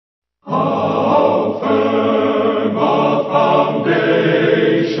How firm a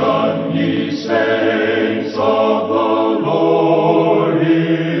foundation, ye saints of the Lord,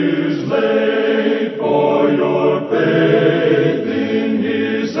 is laid for your faith in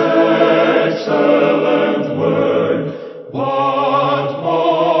His excellent word. What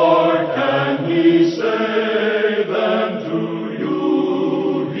more can He say than to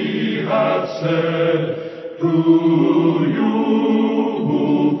you He hath said, to you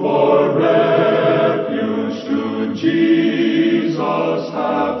who for refuge to Jesus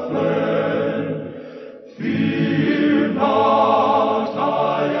have fled? Fear not,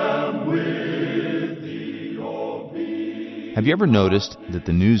 I am with thee, O be. Have you ever noticed that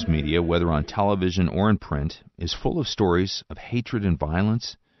the news media, whether on television or in print, is full of stories of hatred and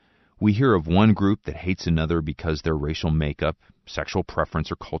violence? We hear of one group that hates another because of their racial makeup, sexual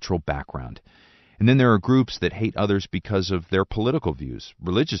preference, or cultural background. And then there are groups that hate others because of their political views,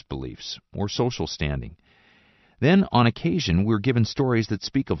 religious beliefs, or social standing. Then, on occasion, we're given stories that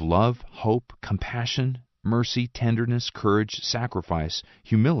speak of love, hope, compassion, mercy, tenderness, courage, sacrifice,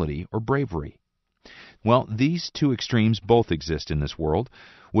 humility, or bravery. Well, these two extremes both exist in this world,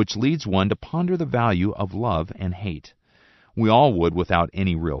 which leads one to ponder the value of love and hate. We all would, without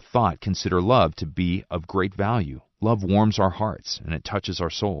any real thought, consider love to be of great value. Love warms our hearts, and it touches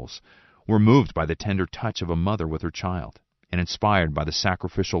our souls. We're moved by the tender touch of a mother with her child, and inspired by the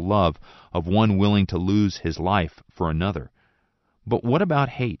sacrificial love of one willing to lose his life for another. But what about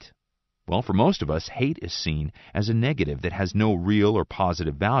hate? Well, for most of us, hate is seen as a negative that has no real or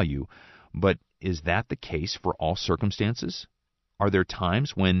positive value. But is that the case for all circumstances? Are there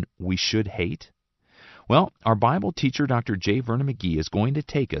times when we should hate? Well, our Bible teacher, Dr. J. Vernon Mcgee, is going to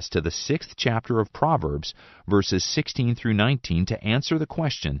take us to the 6th chapter of Proverbs, verses 16 through 19, to answer the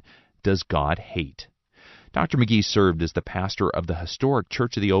question, does God hate? Dr. Mcgee served as the pastor of the historic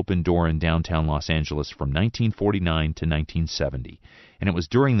Church of the Open Door in downtown Los Angeles from 1949 to 1970, and it was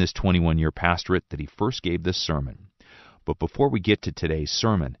during this 21-year pastorate that he first gave this sermon. But before we get to today's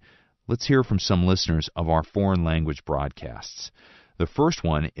sermon, let's hear from some listeners of our foreign language broadcasts. The first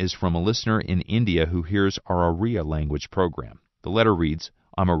one is from a listener in India who hears our Oriya language program. The letter reads,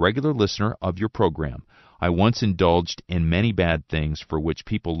 I'm a regular listener of your program. I once indulged in many bad things for which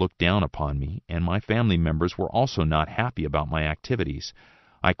people looked down upon me, and my family members were also not happy about my activities.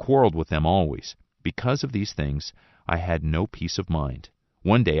 I quarreled with them always. Because of these things, I had no peace of mind.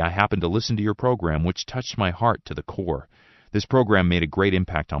 One day I happened to listen to your program, which touched my heart to the core. This program made a great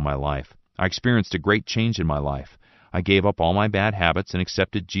impact on my life. I experienced a great change in my life. I gave up all my bad habits and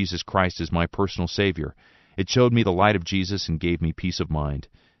accepted Jesus Christ as my personal Savior. It showed me the light of Jesus and gave me peace of mind.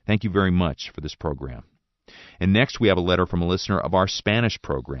 Thank you very much for this program. And next we have a letter from a listener of our Spanish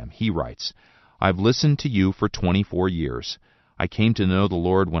program. He writes, I've listened to you for 24 years. I came to know the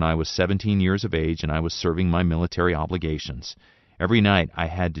Lord when I was 17 years of age and I was serving my military obligations. Every night I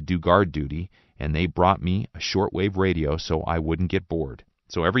had to do guard duty, and they brought me a shortwave radio so I wouldn't get bored.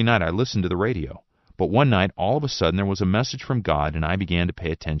 So every night I listened to the radio. But one night, all of a sudden, there was a message from God, and I began to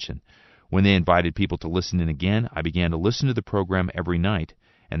pay attention. When they invited people to listen in again, I began to listen to the program every night,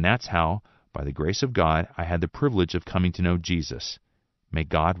 and that's how, by the grace of God, I had the privilege of coming to know Jesus. May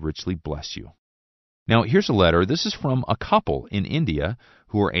God richly bless you. Now, here's a letter. This is from a couple in India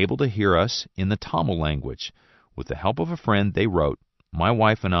who were able to hear us in the Tamil language. With the help of a friend, they wrote, My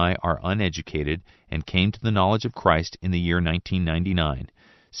wife and I are uneducated and came to the knowledge of Christ in the year 1999.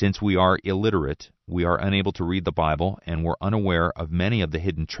 Since we are illiterate, we are unable to read the Bible and were unaware of many of the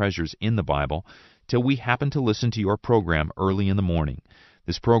hidden treasures in the Bible till we happened to listen to your program early in the morning.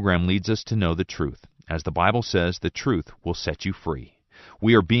 This program leads us to know the truth. As the Bible says, the truth will set you free.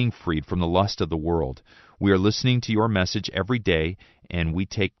 We are being freed from the lust of the world. We are listening to your message every day, and we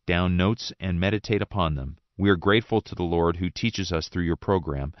take down notes and meditate upon them. We are grateful to the Lord who teaches us through your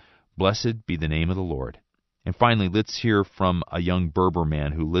program. Blessed be the name of the Lord. And finally, let's hear from a young Berber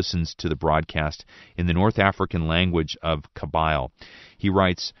man who listens to the broadcast in the North African language of Kabyle. He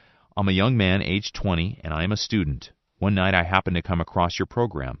writes, I'm a young man, age 20, and I am a student. One night I happened to come across your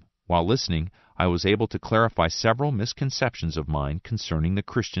program. While listening, I was able to clarify several misconceptions of mine concerning the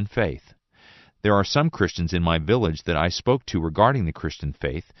Christian faith. There are some Christians in my village that I spoke to regarding the Christian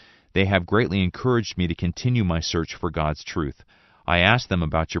faith. They have greatly encouraged me to continue my search for God's truth. I asked them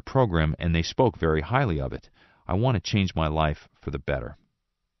about your program, and they spoke very highly of it. I want to change my life for the better.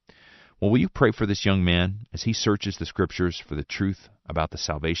 Well, will you pray for this young man as he searches the Scriptures for the truth about the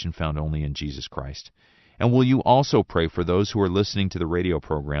salvation found only in Jesus Christ? And will you also pray for those who are listening to the radio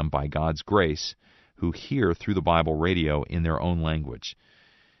program by God's grace, who hear through the Bible radio in their own language?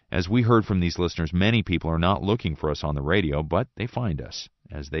 As we heard from these listeners, many people are not looking for us on the radio, but they find us,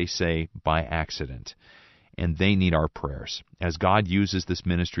 as they say, by accident. And they need our prayers, as God uses this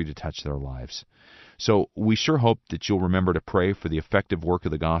ministry to touch their lives. So we sure hope that you'll remember to pray for the effective work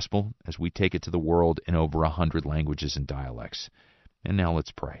of the gospel as we take it to the world in over 100 languages and dialects. And now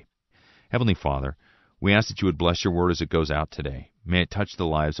let's pray. Heavenly Father, we ask that you would bless your word as it goes out today. May it touch the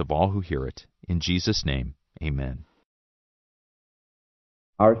lives of all who hear it. In Jesus' name, amen.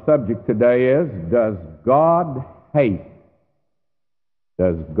 Our subject today is, does God hate?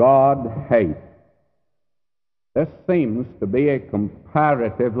 Does God hate? This seems to be a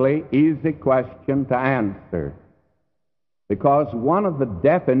comparatively easy question to answer, because one of the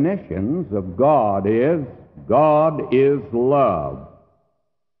definitions of God is love.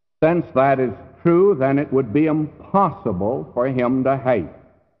 Since that is true, then it would be impossible for him to hate,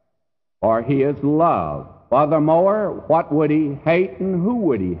 for he is love. Furthermore, what would he hate and who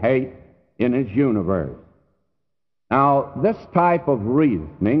would he hate in his universe? Now, this type of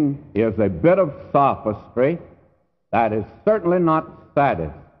reasoning is a bit of sophistry that is certainly not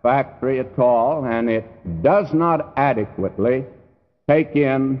satisfactory at all, and it does not adequately take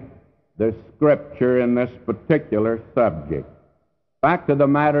in the Scripture in this particular subject. Fact of the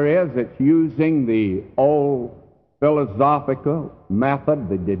matter is, it's using the old philosophical method,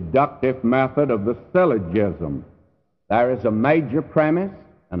 the deductive method of the syllogism. There is a major premise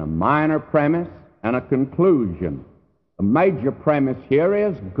and a minor premise and a conclusion. The major premise here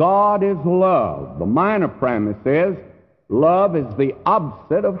is God is love. The minor premise is love is the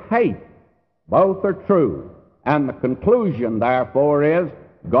opposite of hate. Both are true. And the conclusion, therefore, is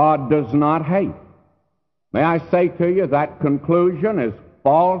God does not hate. May I say to you that conclusion is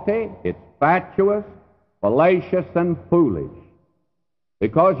faulty, it's fatuous, fallacious, and foolish,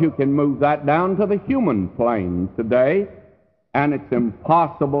 because you can move that down to the human plane today, and it's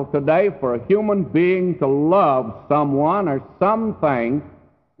impossible today for a human being to love someone or something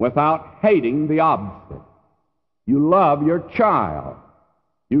without hating the opposite. You love your child.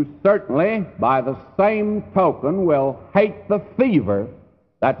 You certainly, by the same token, will hate the fever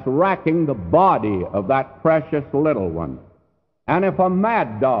that's racking the body of that precious little one. And if a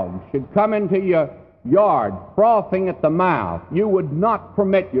mad dog should come into your yard frothing at the mouth, you would not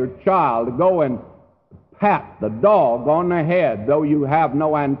permit your child to go and pat the dog on the head, though you have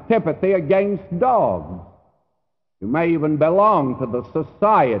no antipathy against dogs. You may even belong to the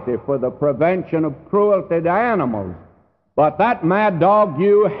Society for the Prevention of Cruelty to Animals, but that mad dog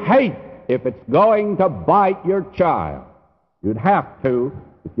you hate if it's going to bite your child. You'd have to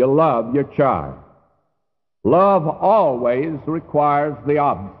if you love your child. Love always requires the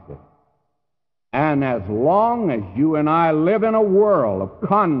opposite. And as long as you and I live in a world of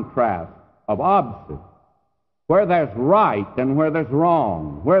contrast, of opposites, where there's right and where there's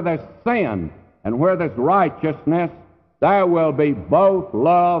wrong, where there's sin and where there's righteousness, there will be both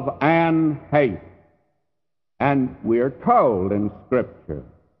love and hate. And we are told in Scripture,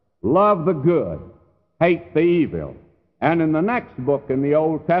 love the good, hate the evil. And in the next book in the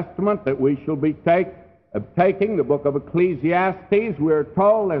Old Testament that we shall be taking, the book of Ecclesiastes, we're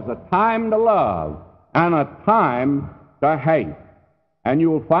told there's a time to love and a time to hate. And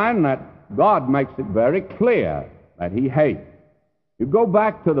you'll find that God makes it very clear that he hates. You go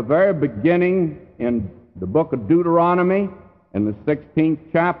back to the very beginning in the book of Deuteronomy, in the 16th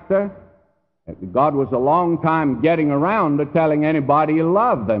chapter, God was a long time getting around to telling anybody he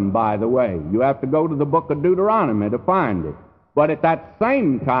loved them, by the way. You have to go to the book of Deuteronomy to find it. But at that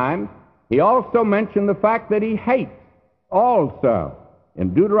same time, he also mentioned the fact that he hates also.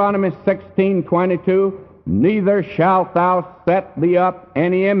 In Deuteronomy 16:22, neither shalt thou set thee up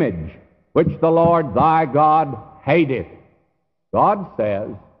any image, which the Lord thy God hateth. God says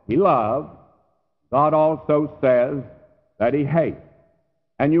he loves. God also says that he hates.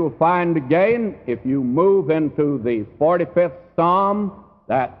 And you'll find again, if you move into the 45th Psalm,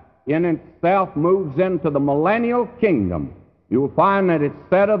 that in itself moves into the millennial kingdom, you'll find that it's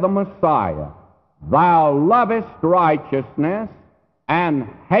said of the Messiah, thou lovest righteousness and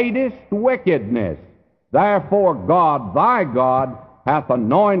hatest wickedness. Therefore God, thy God, hath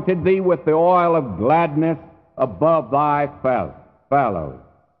anointed thee with the oil of gladness above thy fellows.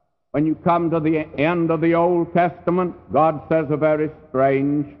 When you come to the end of the Old Testament, God says a very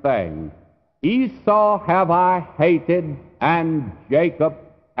strange thing. Esau have I hated, and Jacob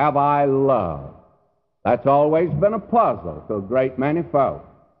have I loved. That's always been a puzzle to a great many folks.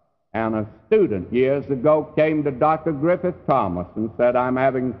 And a student years ago came to Dr. Griffith Thomas and said, I'm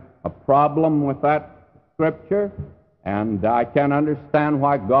having a problem with that Scripture, and I can't understand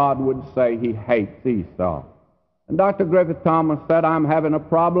why God would say he hates Esau. And Dr. Griffith Thomas said, I'm having a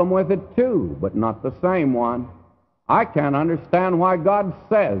problem with it too, but not the same one. I can't understand why God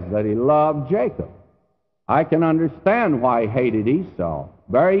says that he loved Jacob. I can understand why he hated Esau.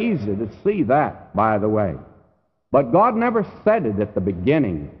 Very easy to see that, by the way. But God never said it at the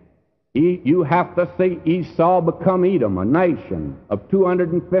beginning. You have to see Esau become Edom, a nation of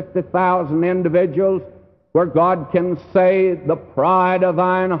 250,000 individuals, where God can say, the pride of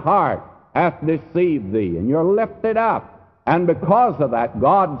thine heart hath deceived thee, and you're lifted up. And because of that,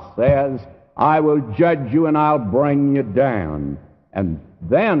 God says, I will judge you and I'll bring you down. And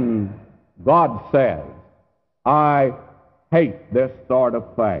then God says, I hate this sort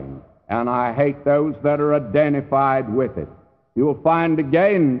of thing, and I hate those that are identified with it. You will find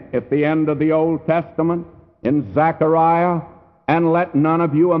again at the end of the Old Testament in Zechariah, and let none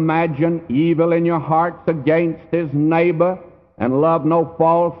of you imagine evil in your hearts against his neighbor, and love no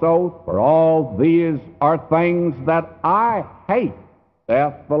false oath, for all these are things that I hate,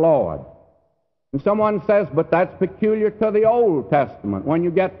 saith the Lord. And someone says, but that's peculiar to the Old Testament. When you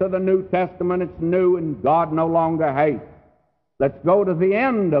get to the New Testament, it's new and God no longer hates. Let's go to the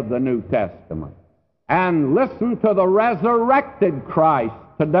end of the New Testament and listen to the resurrected Christ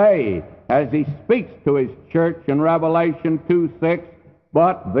today as he speaks to his church in Revelation 2:6.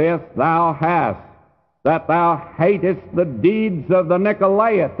 But this thou hast, that thou hatest the deeds of the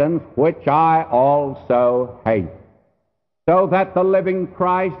Nicolaitans, which I also hate. So that the living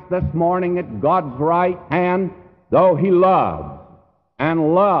Christ this morning at God's right hand, though he loved,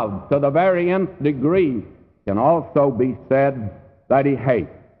 and loved to the very nth degree, can also be said that he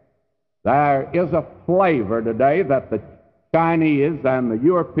hates. There is a flavor today that the Chinese and the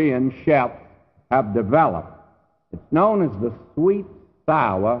European chefs have developed. It's known as the sweet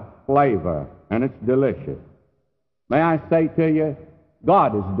sour flavor, and it's delicious. May I say to you,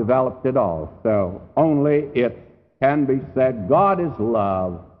 God has developed it also, only it can be said God is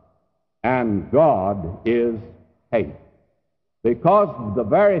love and God is hate. Because the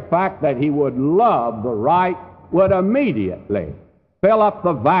very fact that he would love the right would immediately fill up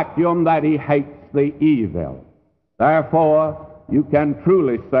the vacuum that he hates the evil. Therefore, you can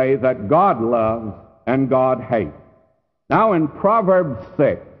truly say that God loves and God hates. Now in Proverbs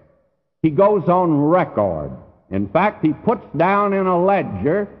 6, he goes on record. In fact, he puts down in a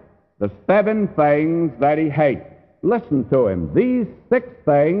ledger the 7 things that he hates. Listen to him. These 6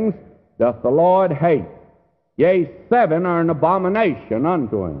 things doth the Lord hate. Yea, 7 are an abomination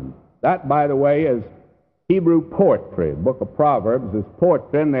unto him. That, by the way, is Hebrew poetry. The book of Proverbs is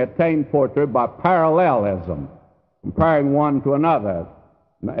poetry, and they attain poetry by parallelism, comparing one to another.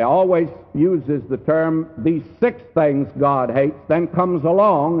 It always uses the term, these 6 things God hates, then comes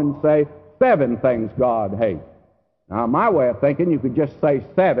along and say, 7 things God hates. Now, my way of thinking, you could just say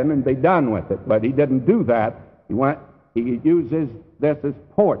 7 and be done with it, but he didn't do that. He uses this as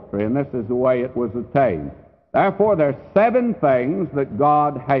poetry, and this is the way it was attained. Therefore, there are 7 things that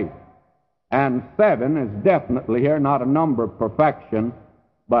God hates. And 7 is definitely here not a number of perfection,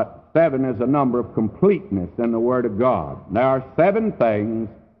 but 7 is a number of completeness in the Word of God. There are 7 things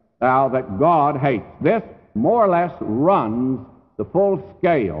now that God hates. This more or less runs the full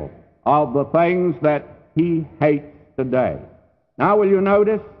scale of the things that he hates today. Now, will you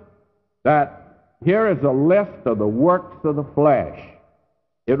notice that here is a list of the works of the flesh.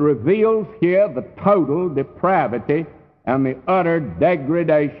 It reveals here the total depravity and the utter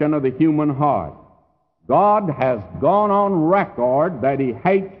degradation of the human heart. God has gone on record that he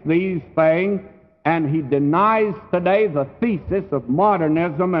hates these things, and he denies today the thesis of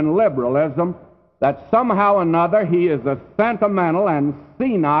modernism and liberalism that somehow or another he is a sentimental and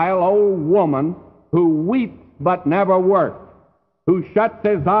senile old woman who weeps but never works, who shuts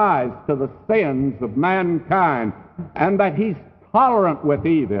his eyes to the sins of mankind, and that he's tolerant with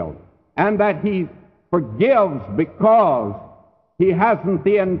evil, and that he forgives because he hasn't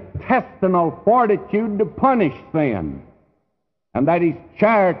the intestinal fortitude to punish sin, and that he's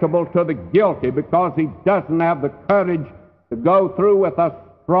charitable to the guilty because he doesn't have the courage to go through with a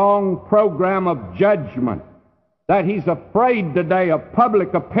strong program of judgment, that he's afraid today of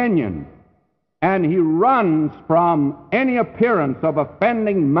public opinion, and he runs from any appearance of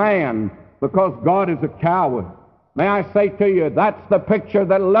offending man because God is a coward. May I say to you, that's the picture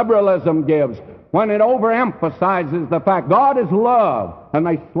that liberalism gives when it overemphasizes the fact God is love, and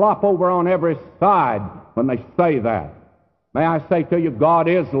they slop over on every side when they say that. May I say to you, God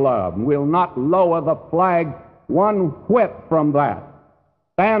is love, and we'll not lower the flag one whit from that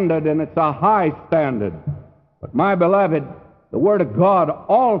standard, and it's a high standard. But my beloved, the Word of God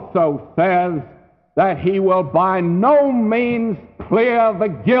also says that he will by no means clear the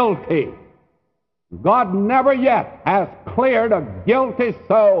guilty. God never yet has cleared a guilty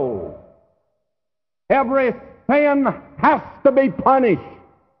soul. Every sin has to be punished.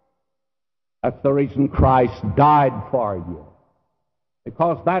 That's the reason Christ died for you,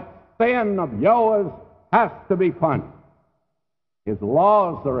 because that sin of yours has to be punished. His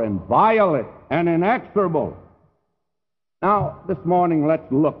laws are inviolate and inexorable. Now, this morning,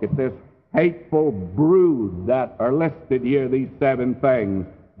 let's look at this hateful brood that are listed here, these 7 things.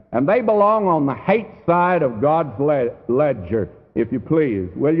 And they belong on the hate side of God's ledger, if you please.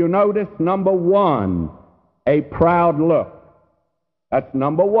 Will you notice, number 1, a proud look. That's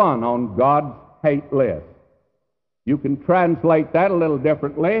number 1 on God's hate list. You can translate that a little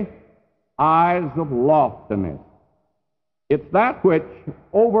differently. Eyes of loftiness. It's that which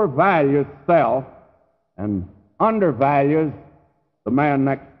overvalues self and undervalues the man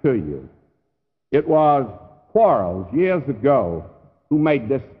next to you. It was Quarles years ago who made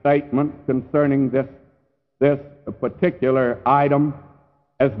this statement concerning this particular item.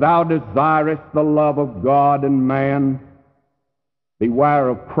 As thou desirest the love of God and man, beware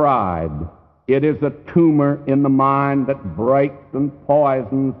of pride. It is a tumor in the mind that breaks and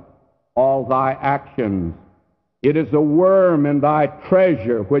poisons all thy actions. It is a worm in thy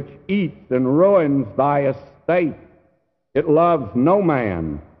treasure which eats and ruins thy estate. It loves no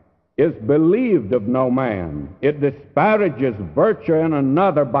man, is believed of no man. It disparages virtue in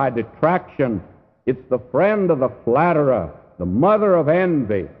another by detraction. It's the friend of the flatterer, the mother of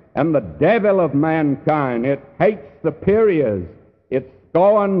envy, and the devil of mankind. It hates superiors. It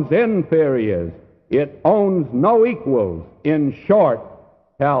scorns inferiors. It owns no equals. In short,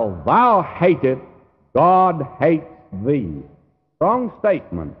 till thou hate it, God hates thee. Strong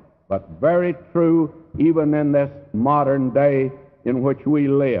statement, but very true even in this modern day in which we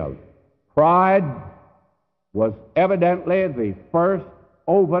live. Pride was evidently the first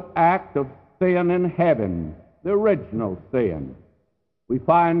overt act of sin in heaven, the original sin. We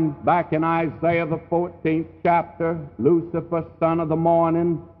find back in Isaiah the 14th chapter, Lucifer, son of the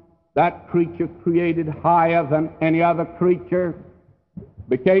morning, that creature created higher than any other creature,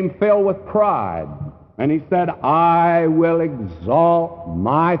 became filled with pride. And he said, I will exalt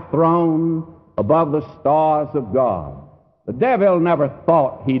my throne above the stars of God. The devil never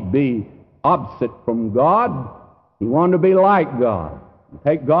thought he'd be opposite from God. He wanted to be like God,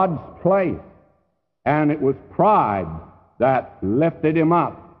 take God's place. And it was pride that lifted him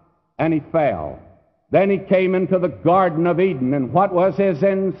up, and he fell. Then he came into the Garden of Eden, and what was his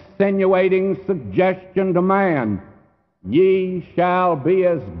insinuating suggestion to man? Ye shall be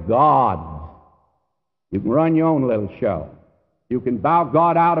as gods. You can run your own little show. You can bow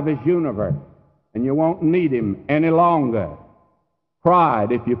God out of his universe, and you won't need him any longer.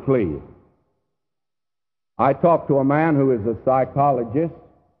 Pride, if you please. I talked to a man who is a psychologist.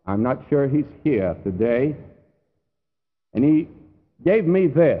 I'm not sure he's here today. And he gave me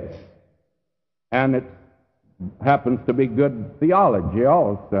this, and it happens to be good theology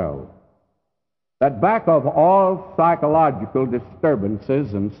also, that back of all psychological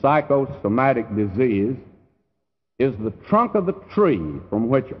disturbances and psychosomatic disease is the trunk of the tree from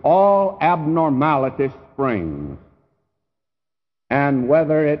which all abnormality springs. And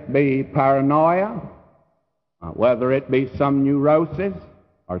whether it be paranoia, whether it be some neurosis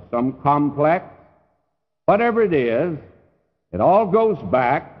or some complex, whatever it is, it all goes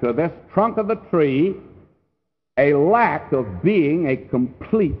back to this trunk of the tree, a lack of being a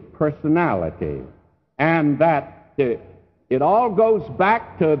complete personality. And that it all goes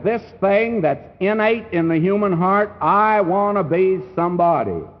back to this thing that's innate in the human heart: I want to be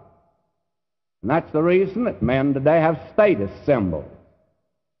somebody. And that's the reason that men today have status symbols.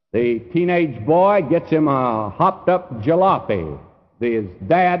 The teenage boy gets him a hopped-up jalopy. His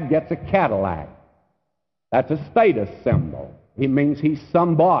dad gets a Cadillac. That's a status symbol. He means he's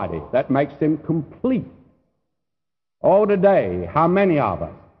somebody. That makes him complete. Oh, today, how many of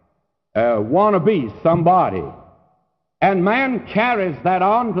us want to be somebody? And man carries that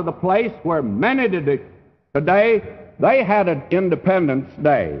on to the place where many today, they had an Independence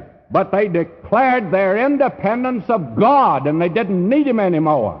Day, but they declared their independence of God, and they didn't need him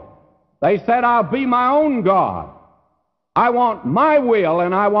anymore. They said, I'll be my own God. I want my will,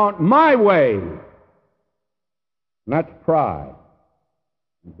 and I want my way. And that's pride.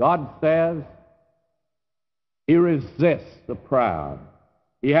 God says he resists the proud.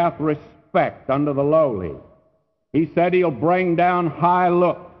 He hath respect unto the lowly. He said he'll bring down high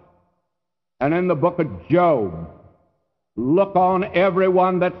looks. And in the book of Job, look on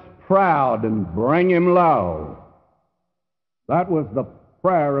everyone that's proud and bring him low. That was the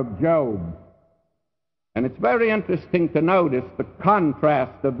prayer of Job. And it's very interesting to notice the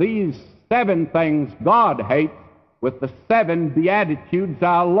contrast of these 7 things God hates with the 7 beatitudes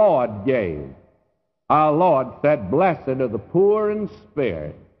our Lord gave. Our Lord said, "Blessed are the poor in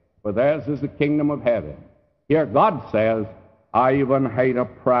spirit, for theirs is the kingdom of heaven." Here God says, "I even hate a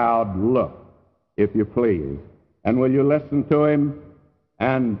proud look," if you please. And will you listen to him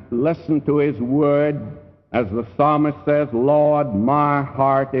and listen to his word? As the psalmist says, "Lord, my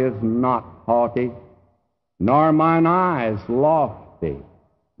heart is not haughty, nor mine eyes lofty.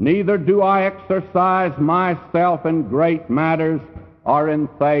 Neither do I exercise myself in great matters or in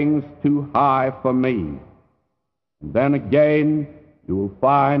things too high for me." And then again, you will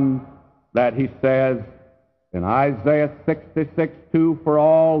find that he says in Isaiah 66:2, "For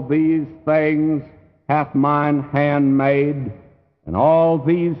all these things hath mine hand made, and all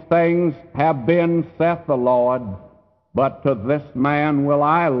these things have been, saith the Lord. But to this man will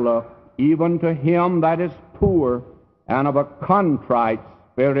I look, even to him that is poor and of a contrite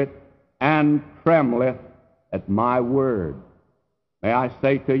spirit, and trembleth at my word." May I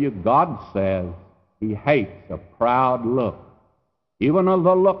say to you, God says he hates a proud look, even of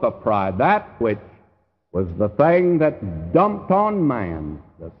the look of pride, that which was the thing that dumped on man,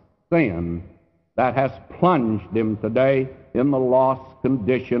 the sin that has plunged him today in the lost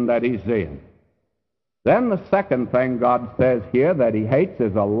condition that he's in. Then the second thing God says here that he hates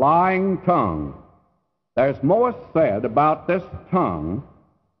is a lying tongue. There's more said about this tongue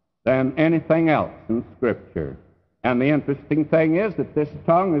than anything else in Scripture. And the interesting thing is that this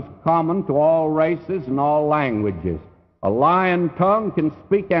tongue is common to all races and all languages. A lying tongue can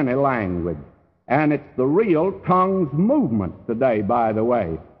speak any language. And it's the real tongue's movement today, by the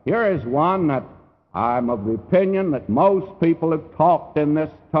way. Here is one that I'm of the opinion that most people have talked in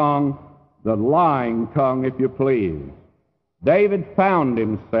this tongue, the lying tongue, if you please. David found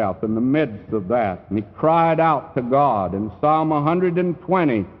himself in the midst of that, and he cried out to God in Psalm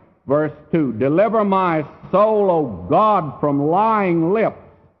 120, verse 2, "Deliver my soul, O God, from lying lips,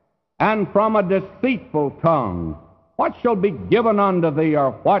 and from a deceitful tongue. What shall be given unto thee,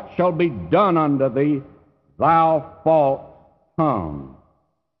 or what shall be done unto thee, thou false tongue?"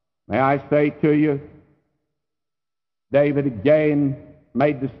 May I say to you, David again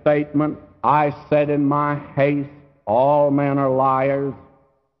made the statement, "I said in my haste, all men are liars."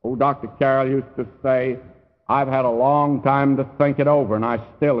 Oh, Dr. Carroll used to say, "I've had a long time to think it over, and I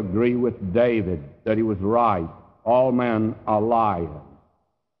still agree with David that he was right. All men are liars."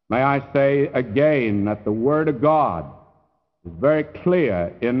 May I say again that the Word of God is very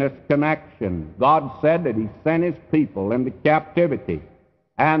clear in this connection. God said that he sent his people into captivity,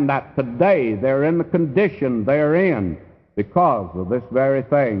 and that today they're in the condition they're in because of this very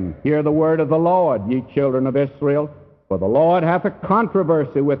thing. "Hear the word of the Lord, ye children of Israel, for the Lord hath a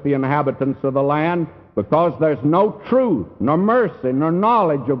controversy with the inhabitants of the land, because there's no truth, nor mercy, nor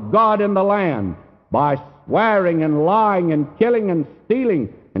knowledge of God in the land. By swearing and lying and killing and stealing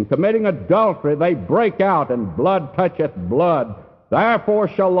and committing adultery, they break out, and blood toucheth blood. Therefore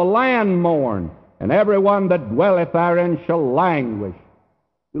shall the land mourn, and every one that dwelleth therein shall languish."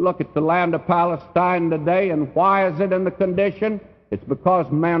 You look at the land of Palestine today, and why is it in the condition? It's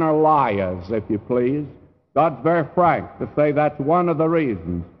because men are liars, if you please. God's very frank to say that's one of the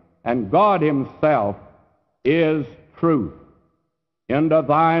reasons. And God himself is truth. "Into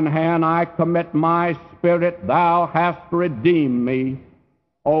thine hand I commit my spirit, thou hast redeemed me,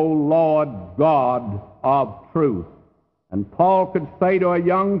 O Lord God of truth." And Paul could say to a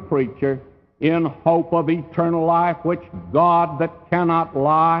young preacher, "In hope of eternal life, which God that cannot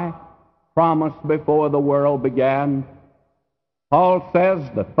lie promised before the world began." Paul says,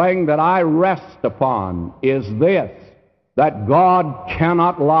 "The thing that I rest upon is this, that God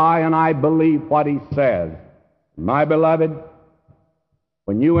cannot lie, and I believe what he says." My beloved,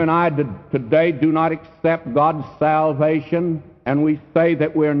 when you and I today do not accept God's salvation, and we say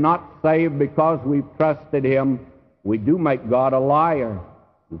that we're not saved because we've trusted him, we do make God a liar.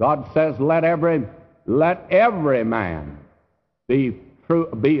 God says, let every man be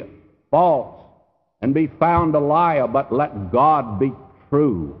false and be found a liar, but let God be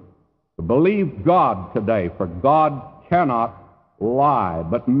true. To believe God today, for God cannot lie,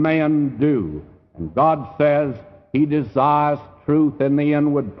 but men do. And God says he desires truth in the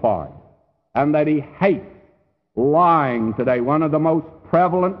inward part, and that he hates lying today, one of the most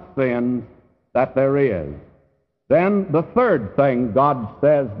prevalent sins that there is. Then the third thing God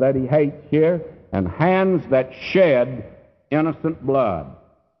says that he hates here, and hands that shed innocent blood.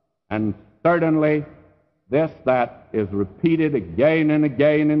 And certainly this that is repeated again and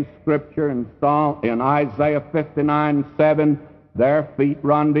again in Scripture, in Isaiah 59:7, "Their feet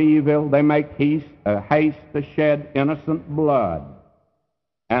run to evil, they make haste to shed innocent blood."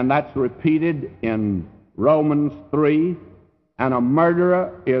 and that's repeated in Romans 3. And a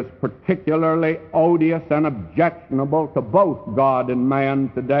murderer is particularly odious and objectionable to both God and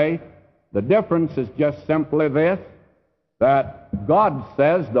man today. The difference is just simply this, that God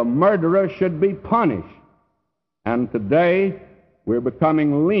says the murderer should be punished. And today we're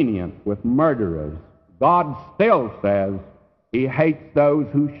becoming lenient with murderers. God still says He hates those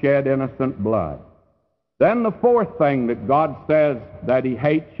who shed innocent blood. Then the fourth thing that God says that He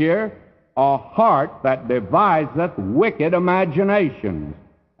hates here, a heart that deviseth wicked imaginations.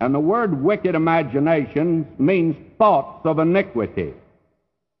 And the word wicked imaginations means thoughts of iniquity.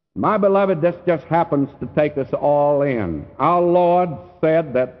 My beloved, this just happens to take us all in. Our Lord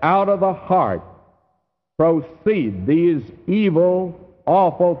said that out of the heart proceed these evil,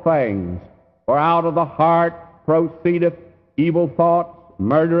 awful things. For out of the heart proceedeth evil thoughts,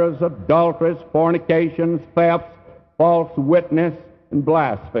 murderers, adulterers, fornications, thefts, false witness, and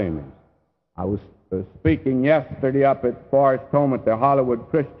blasphemies. I was speaking yesterday up at Forest Home at the Hollywood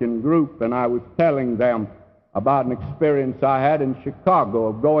Christian Group, and I was telling them about an experience I had in Chicago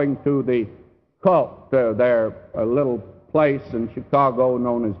of going to the cult, their little place in Chicago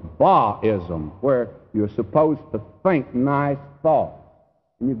known as Bahaism, where you're supposed to think nice thoughts.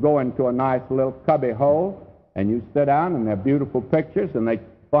 And you go into a nice little cubby hole, and you sit down, and they're beautiful pictures, and they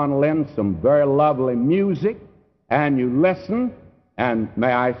funnel in some very lovely music, and you listen. And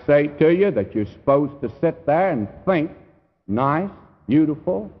may I say to you that you're supposed to sit there and think nice,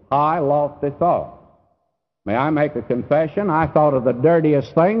 beautiful, high, lofty thoughts. May I make a confession? I thought of the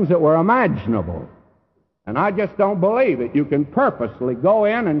dirtiest things that were imaginable. And I just don't believe it. You can purposely go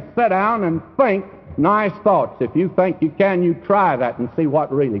in and sit down and think nice thoughts. If you think you can, you try that and see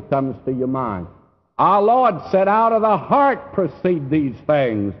what really comes to your mind. Our Lord said, out of the heart proceed these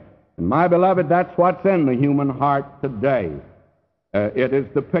things. And my beloved, that's what's in the human heart today. It is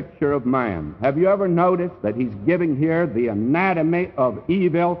the picture of man. Have you ever noticed that He's giving here the anatomy of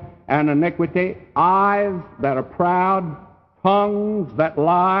evil and iniquity? Eyes that are proud, tongues that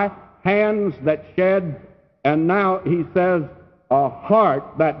lie, hands that shed, and now He says, a heart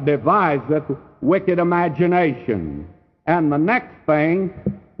that deviseth wicked imagination. And the next thing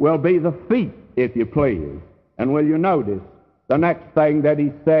will be the feet, if you please. And will you notice the next thing that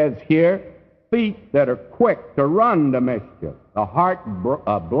He says here? Feet that are quick to run to mischief. The heart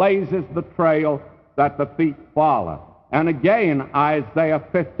blazes the trail that the feet follow. And again, Isaiah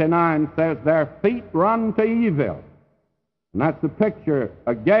 59 says, their feet run to evil. And that's the picture,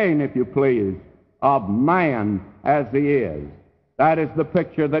 again, if you please, of man as he is. That is the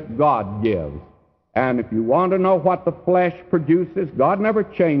picture that God gives. And if you want to know what the flesh produces, God never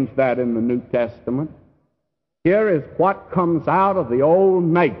changed that in the New Testament. Here is what comes out of the old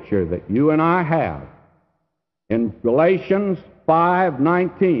nature that you and I have. In Galatians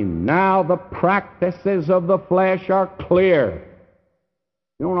 5:19, now the practices of the flesh are clear.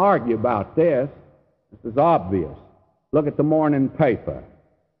 You don't argue about this. This is obvious. Look at the morning paper.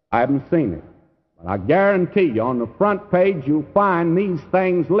 I haven't seen it, but I guarantee you on the front page you'll find these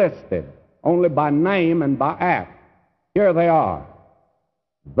things listed, only by name and by act. Here they are.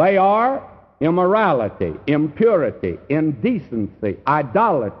 They are immorality, impurity, indecency,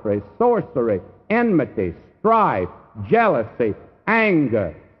 idolatry, sorcery, enmity, strife, jealousy,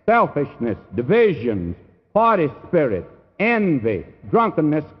 anger, selfishness, divisions, haughty spirit, envy,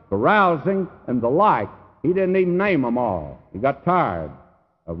 drunkenness, carousing, and the like. He didn't even name them all. He got tired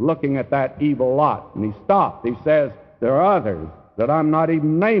of looking at that evil lot, and he stopped. He says, there are others that I'm not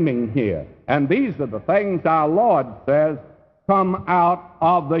even naming here. And these are the things our Lord says come out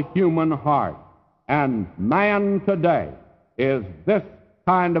of the human heart. And man today is this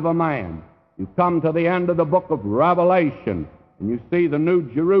kind of a man. You come to the end of the book of Revelation, and you see the New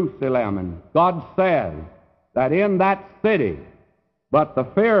Jerusalem, and God says that in that city, but the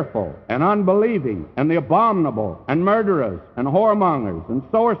fearful and unbelieving and the abominable and murderers and whoremongers and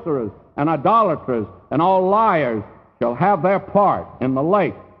sorcerers and idolaters and all liars shall have their part in the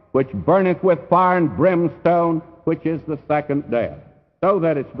lake which burneth with fire and brimstone, which is the second death. So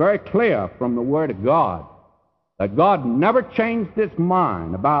that it's very clear from the Word of God that God never changed His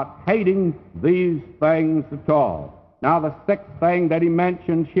mind about hating these things at all. Now the sixth thing that He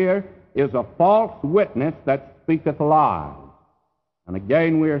mentions here is a false witness that speaketh lies. And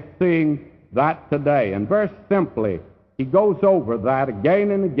again we are seeing that today. And very simply, he goes over that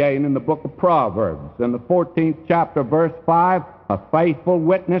again and again in the book of Proverbs. In the 14th chapter, verse 5, a faithful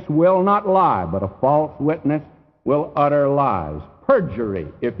witness will not lie, but a false witness will utter lies. Perjury,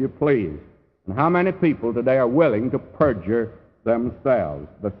 if you please. And how many people today are willing to perjure themselves?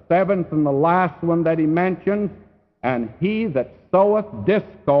 The seventh and the last one that he mentions and he that soweth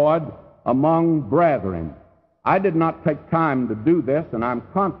discord among brethren. I did not take time to do this, and I'm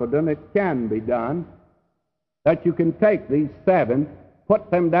confident it can be done, that you can take these 7, put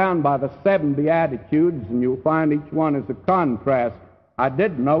them down by the 7 Beatitudes, and you'll find each one is a contrast. I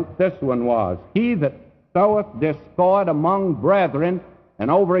did note this one was, he that soweth discord among brethren, and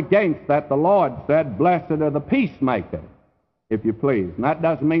over against that the Lord said, blessed are the peacemakers, if you please. And that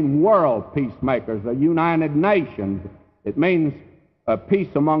doesn't mean world peacemakers, the United Nations. It means peace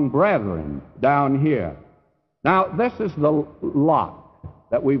among brethren down here. Now, this is the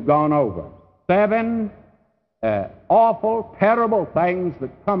lot that we've gone over. 7 awful, terrible things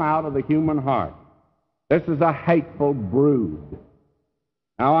that come out of the human heart. This is a hateful brood.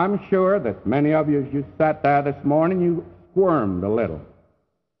 Now, I'm sure that many of you, as you sat there this morning, you squirmed a little.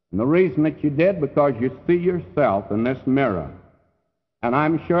 And the reason that you did, because you see yourself in this mirror. And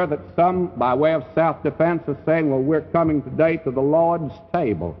I'm sure that some, by way of self-defense, are saying, well, we're coming today to the Lord's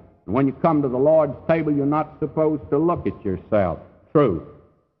table. And when you come to the Lord's table, you're not supposed to look at yourself. True.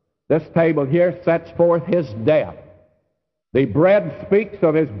 This table here sets forth his death. The bread speaks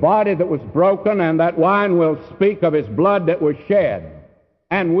of his body that was broken, and that wine will speak of his blood that was shed.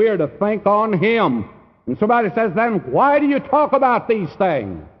 And we're to think on him. And somebody says, then why do you talk about these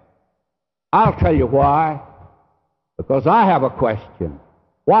things? I'll tell you why. Because I have a question.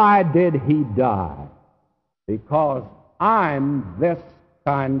 Why did he die? Because I'm this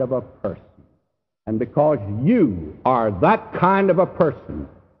kind of a person. And because you are that kind of a person.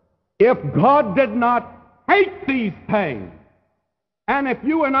 If God did not hate these things, and if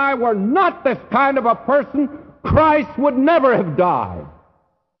you and I were not this kind of a person, Christ would never have died.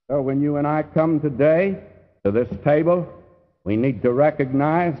 So when you and I come today to this table, we need to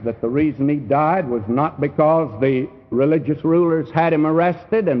recognize that the reason he died was not because the religious rulers had him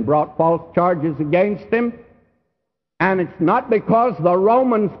arrested and brought false charges against him, and it's not because the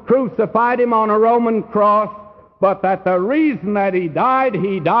Romans crucified him on a Roman cross, but that the reason that he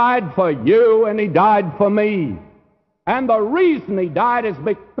died for you and he died for me. And the reason he died is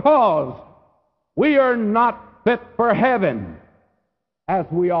because we are not fit for heaven as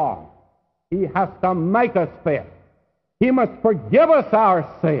we are. He has to make us fit. He must forgive us our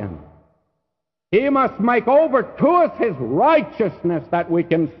sin. He must make over to us his righteousness that we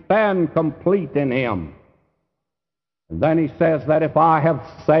can stand complete in him. And then he says that if I have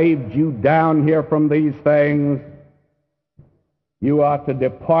saved you down here from these things, you are to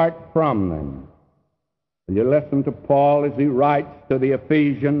depart from them. You listen to Paul as he writes to the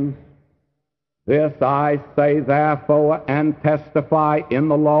Ephesians, this I say therefore and testify in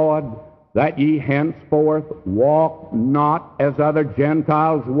the Lord, that ye henceforth walk not as other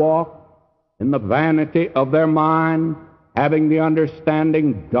Gentiles walk, in the vanity of their mind, having the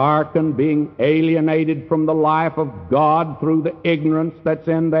understanding darkened, being alienated from the life of God through the ignorance that's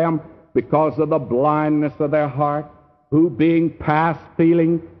in them, because of the blindness of their heart, who being past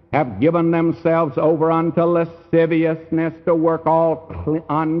feeling have given themselves over unto lasciviousness, to work all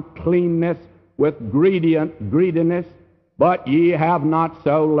uncleanness with greediness. But ye have not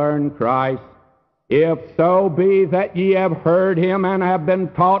so learned Christ. If so be that ye have heard him and have been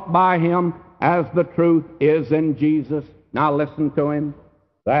taught by him, as the truth is in Jesus. Now listen to him.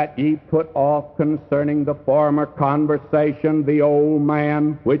 That ye put off concerning the former conversation the old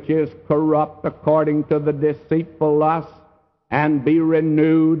man, which is corrupt according to the deceitful lust, and be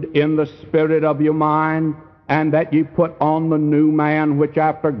renewed in the spirit of your mind, and that ye put on the new man, which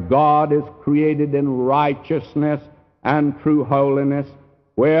after God is created in righteousness and true holiness.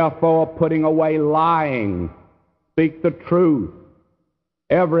 Wherefore, putting away lying, speak the truth,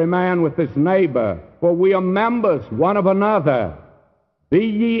 every man with his neighbor, for we are members one of another. Be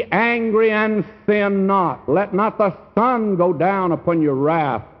ye angry and sin not. Let not the sun go down upon your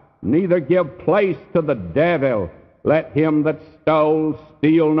wrath, neither give place to the devil. Let him that stole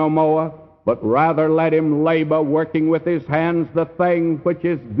steal no more, but rather let him labor, working with his hands the thing which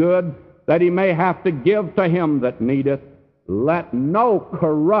is good, that he may have to give to him that needeth. Let no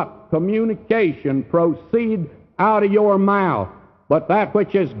corrupt communication proceed out of your mouth, but that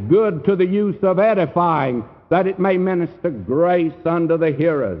which is good to the use of edifying, that it may minister grace unto the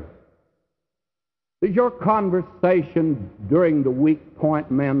hearers. Does your conversation during the week point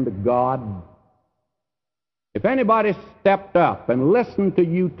men to God? If anybody stepped up and listened to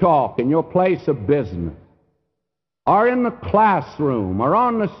you talk in your place of business, or in the classroom, or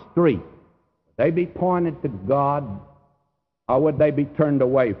on the street, would they be pointed to God, or would they be turned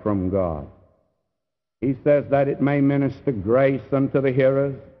away from God? He says that it may minister grace unto the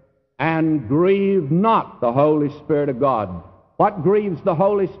hearers, and grieve not the Holy Spirit of God. What grieves the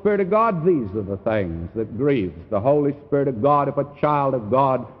Holy Spirit of God? These are the things that grieves the Holy Spirit of God if a child of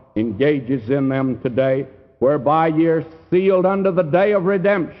God engages in them today, whereby ye are sealed unto the day of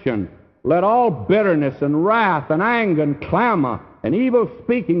redemption. Let all bitterness and wrath and anger and clamor and evil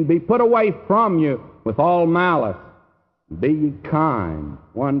speaking be put away from you with all malice. Be ye kind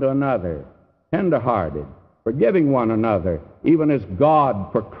one to another, tender-hearted, forgiving one another, even as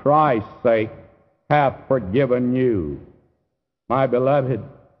God, for Christ's sake, hath forgiven you. My beloved,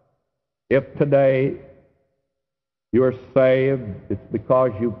 if today you're saved, it's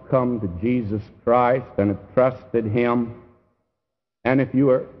because you've come to Jesus Christ and have trusted Him. And if you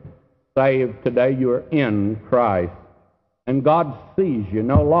are saved today, you are in Christ. And God sees you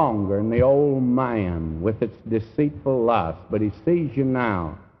no longer in the old man with its deceitful lust, but He sees you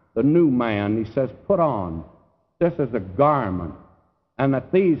now, the new man. He says, put on this as a garment, and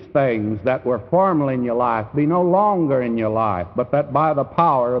that these things that were formerly in your life be no longer in your life, but that by the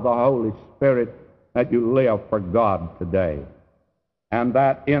power of the Holy Spirit that you live for God today. And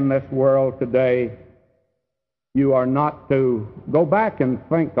that in this world today you are not to go back and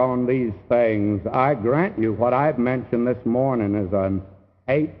think on these things. I grant you what I've mentioned this morning is an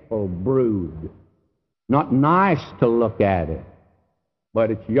hateful brood. Not nice to look at it, but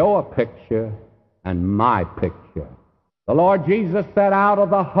it's your picture and my picture. The Lord Jesus said, out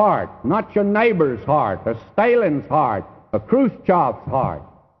of the heart, not your neighbor's heart, or Stalin's heart, or Khrushchev's heart,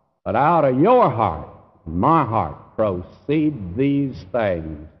 but out of your heart, my heart, proceed these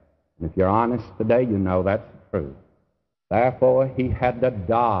things. And if you're honest today, you know that's the truth. Therefore, He had to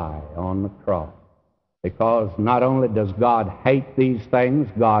die on the cross, because not only does God hate these things,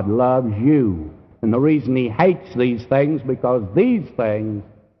 God loves you. And the reason He hates these things, because these things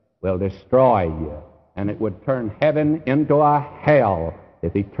will destroy you. And it would turn heaven into a hell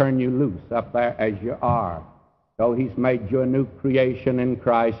if He turned you loose up there as you are. So He's made you a new creation in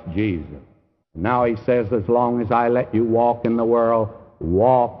Christ Jesus. And now He says, as long as I let you walk in the world,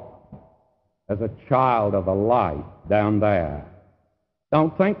 walk as a child of the light down there.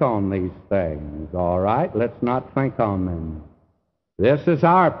 Don't think on these things, all right? Let's not think on them. This is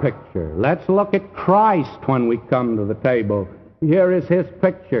our picture. Let's look at Christ when we come to the table. Here is His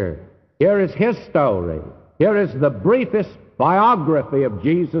picture. Here is His story. Here is the briefest biography of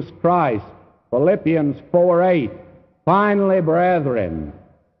Jesus Christ. Philippians 4:8. Finally, brethren,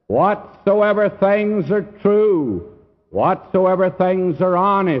 whatsoever things are true, whatsoever things are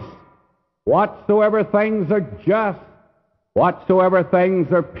honest, whatsoever things are just, whatsoever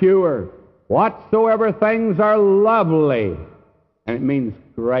things are pure, whatsoever things are lovely, and it means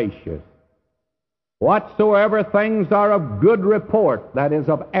gracious, whatsoever things are of good report, that is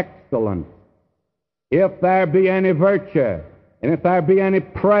of excellence, if there be any virtue, and if there be any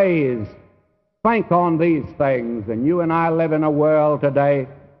praise, think on these things. And you and I live in a world today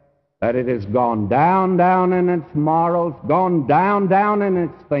that it has gone down, down in its morals, gone down, down in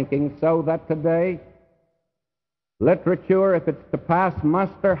its thinking, so that today literature, if it's to pass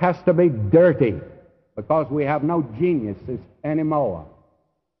muster, has to be dirty, because we have no geniuses anymore.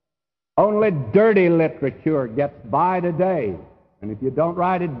 Only dirty literature gets by today. And if you don't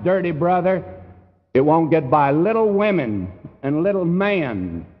write it dirty, brother, it won't get by. Little women and little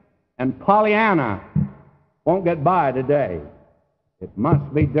men and Pollyanna won't get by today. It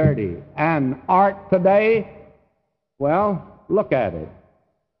must be dirty. And art today, well, look at it.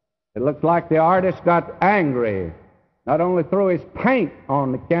 It looks like the artist got angry, not only threw his paint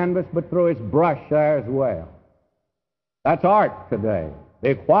on the canvas, but threw his brush there as well. That's art today.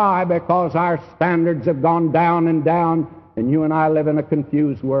 Why? Because our standards have gone down and down, and you and I live in a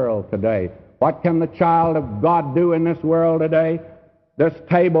confused world today. What can the child of God do in this world today? This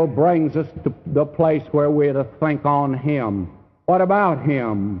table brings us to the place where we're to think on Him. What about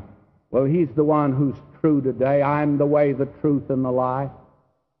Him? Well, He's the one who's true today. I'm the way, the truth, and the life.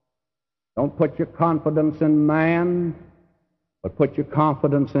 Don't put your confidence in man, but put your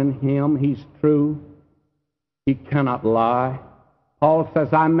confidence in Him. He's true. He cannot lie. Paul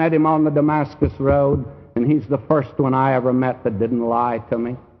says, I met Him on the Damascus road, and He's the first one I ever met that didn't lie to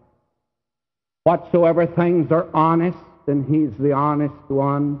me. Whatsoever things are honest, and He's the honest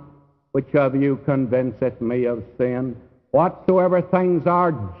one. Which of you convinceth me of sin? Whatsoever things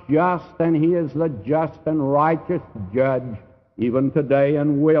are just, and He is the just and righteous judge, even today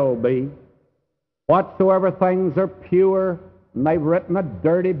and will be. Whatsoever things are pure, and they've written a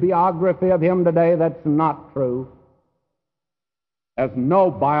dirty biography of Him today that's not true. There's no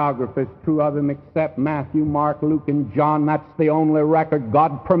biography true of Him except Matthew, Mark, Luke, and John. That's the only record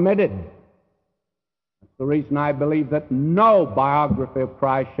God permitted. That's the reason I believe that no biography of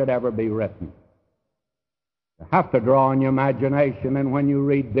Christ should ever be written. You have to draw on your imagination, and when you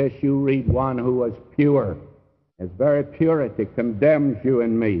read this, you read one who was pure. His very purity condemns you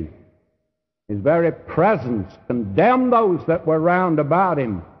and me. His very presence condemned those that were round about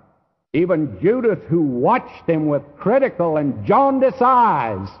him. Even Judas, who watched him with critical and jaundiced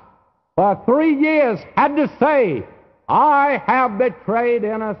eyes for 3 years, had to say, I have betrayed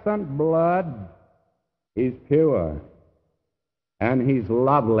innocent blood. He's pure, and he's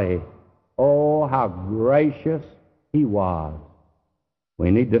lovely. Oh, how gracious he was.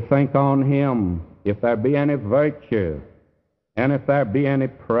 We need to think on him. If there be any virtue, and if there be any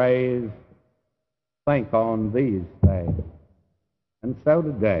praise, think on these things. And so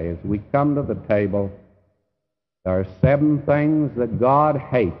today, as we come to the table, there are 7 things that God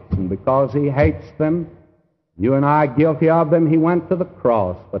hates, and because he hates them, you and I are guilty of them, he went to the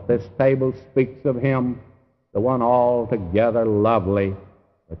cross. But this table speaks of him, the one altogether lovely,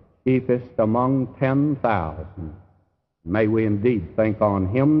 the chiefest among 10,000. May we indeed think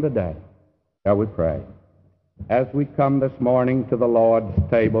on him today. Shall we pray? As we come this morning to the Lord's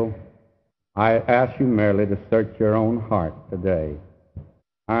table, I ask you merely to search your own heart today.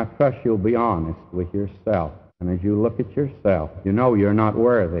 I trust you'll be honest with yourself. And as you look at yourself, you know you're not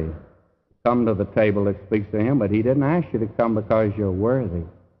worthy. Come to the table that speaks to him, but he didn't ask you to come because you're worthy.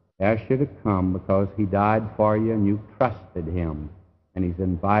 He asked you to come because he died for you and you trusted him. And he's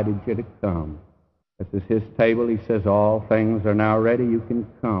invited you to come. This is his table. He says, all things are now ready. You can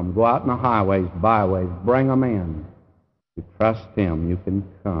come. Go out in the highways, byways. Bring them in. You trust him. You can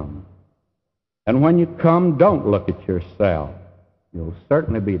come. And when you come, don't look at yourself. You'll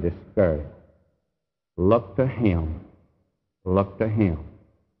certainly be discouraged. Look to him. Look to him.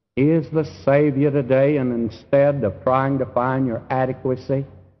 He is the Savior today, and instead of trying to find your adequacy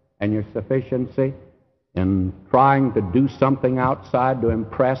and your sufficiency in trying to do something outside to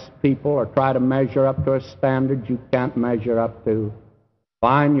impress people or try to measure up to a standard you can't measure up to,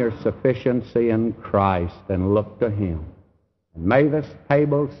 find your sufficiency in Christ and look to him. And may this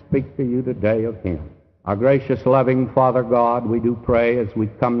table speak to you today of him. Our gracious, loving Father God, we do pray as we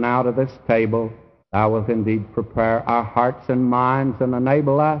come now to this table, thou wilt indeed prepare our hearts and minds and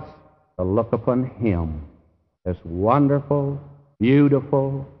enable us to look upon him, this wonderful,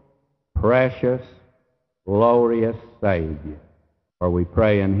 beautiful, precious, glorious Savior. For we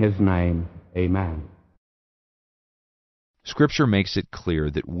pray in his name, amen. Scripture makes it clear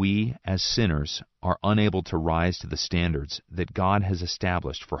that we, as sinners, are unable to rise to the standards that God has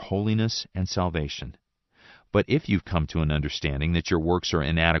established for holiness and salvation. But if you've come to an understanding that your works are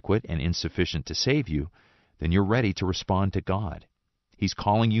inadequate and insufficient to save you, then you're ready to respond to God. He's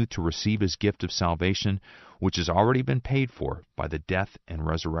calling you to receive his gift of salvation, which has already been paid for by the death and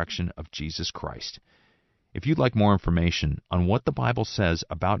resurrection of Jesus Christ. If you'd like more information on what the Bible says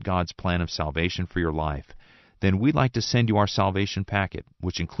about God's plan of salvation for your life, then we'd like to send you our salvation packet,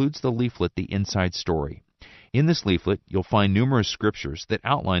 which includes the leaflet, The Inside Story. In this leaflet, you'll find numerous scriptures that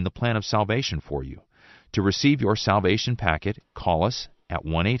outline the plan of salvation for you. To receive your salvation packet, call us at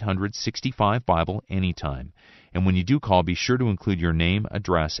 1-800-65-BIBLE anytime. And when you do call, be sure to include your name,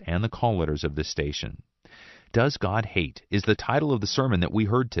 address, and the call letters of this station. Does God Hate is the title of the sermon that we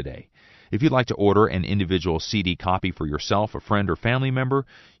heard today. If you'd like to order an individual CD copy for yourself, a friend, or family member,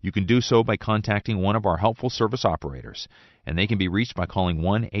 you can do so by contacting one of our helpful service operators, and they can be reached by calling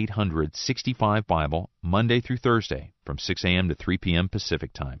 1-800-65-BIBLE Monday through Thursday from 6 a.m. to 3 p.m.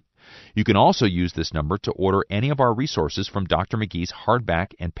 Pacific Time. You can also use this number to order any of our resources from Dr. McGee's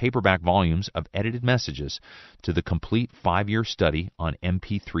hardback and paperback volumes of edited messages to the complete 5-year study on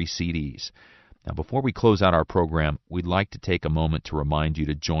MP3 CDs. Now, before we close out our program, we'd like to take a moment to remind you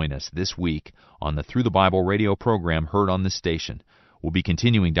to join us this week on the Through the Bible radio program heard on this station. We'll be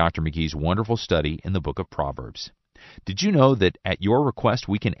continuing Dr. McGee's wonderful study in the book of Proverbs. Did you know that at your request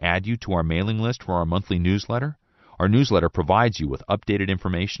we can add you to our mailing list for our monthly newsletter? Our newsletter provides you with updated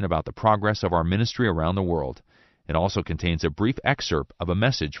information about the progress of our ministry around the world. It also contains a brief excerpt of a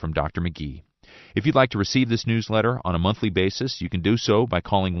message from Dr. McGee. If you'd like to receive this newsletter on a monthly basis, you can do so by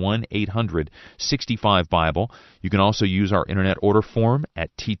calling 1-800-65-BIBLE. You can also use our internet order form at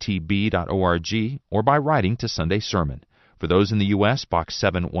ttb.org or by writing to Sunday Sermon. For those in the U.S., Box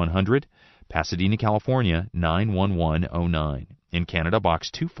 7100, Pasadena, California, 91109. In Canada, Box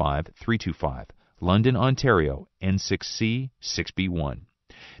 25325. London, Ontario, N6C 6B1.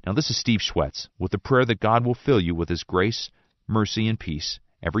 Now this is Steve Schwetz with the prayer that God will fill you with his grace, mercy, and peace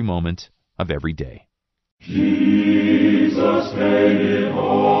every moment of every day. Jesus made it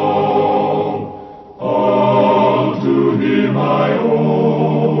home, all to him I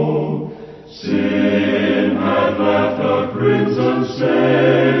owe. Sin had left a crimson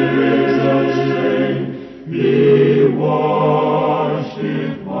stain,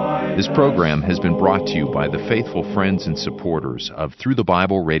 This program has been brought to you by the faithful friends and supporters of Through the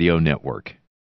Bible Radio Network.